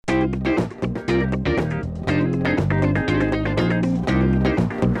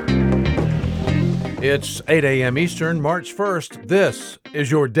It's 8 a.m. Eastern, March 1st. This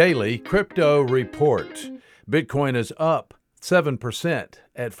is your daily crypto report. Bitcoin is up 7%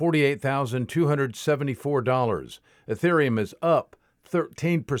 at $48,274. Ethereum is up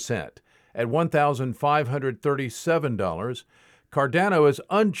 13% at $1,537. Cardano is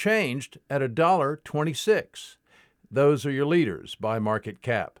unchanged at $1.26. Those are your leaders by market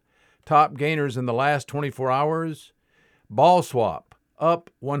cap. Top gainers in the last 24 hours, BallSwap up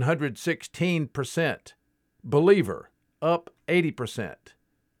 116%, Believer up 80%,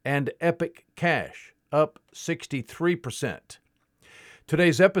 and Epic Cash up 63%.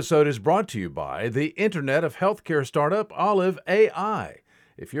 Today's episode is brought to you by the Internet of Healthcare startup Olive AI.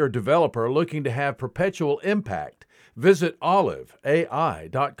 If you're a developer looking to have perpetual impact, visit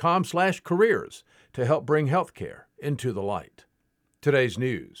oliveai.com/careers to help bring healthcare into the light. Today's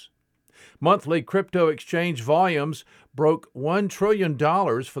news. Monthly crypto exchange volumes broke $1 trillion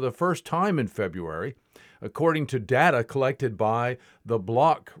for the first time in February, according to data collected by the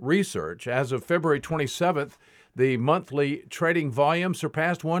Block Research. As of February 27th, the monthly trading volume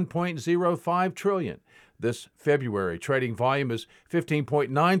surpassed $1.05 trillion. This February trading volume is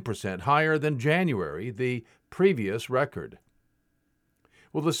 15.9% higher than January, the previous record.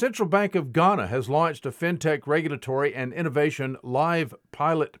 Well, the Central Bank of Ghana has launched a FinTech regulatory and innovation live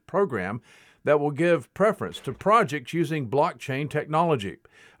pilot program that will give preference to projects using blockchain technology.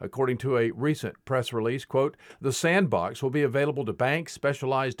 According to a recent press release, quote, the Sandbox will be available to banks,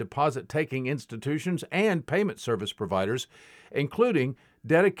 specialized deposit-taking institutions, and payment service providers, including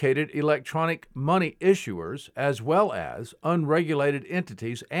dedicated electronic money issuers, as well as unregulated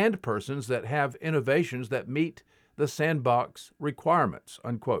entities and persons that have innovations that meet the Sandbox requirements,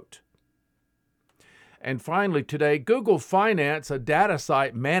 unquote. And finally today, Google Finance, a data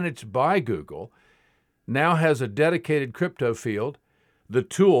site managed by Google, now has a dedicated crypto field. The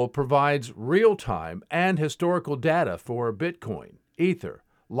tool provides real-time and historical data for Bitcoin, Ether,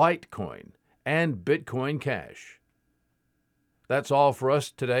 Litecoin, and Bitcoin Cash. That's all for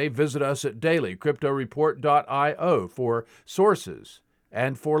us today. Visit us at dailycryptoreport.io for sources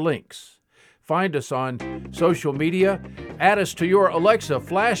and for links. Find us on social media, add us to your Alexa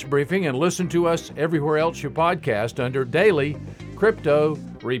flash briefing, and listen to us everywhere else you podcast under Daily Crypto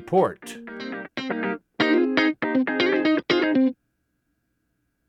Report.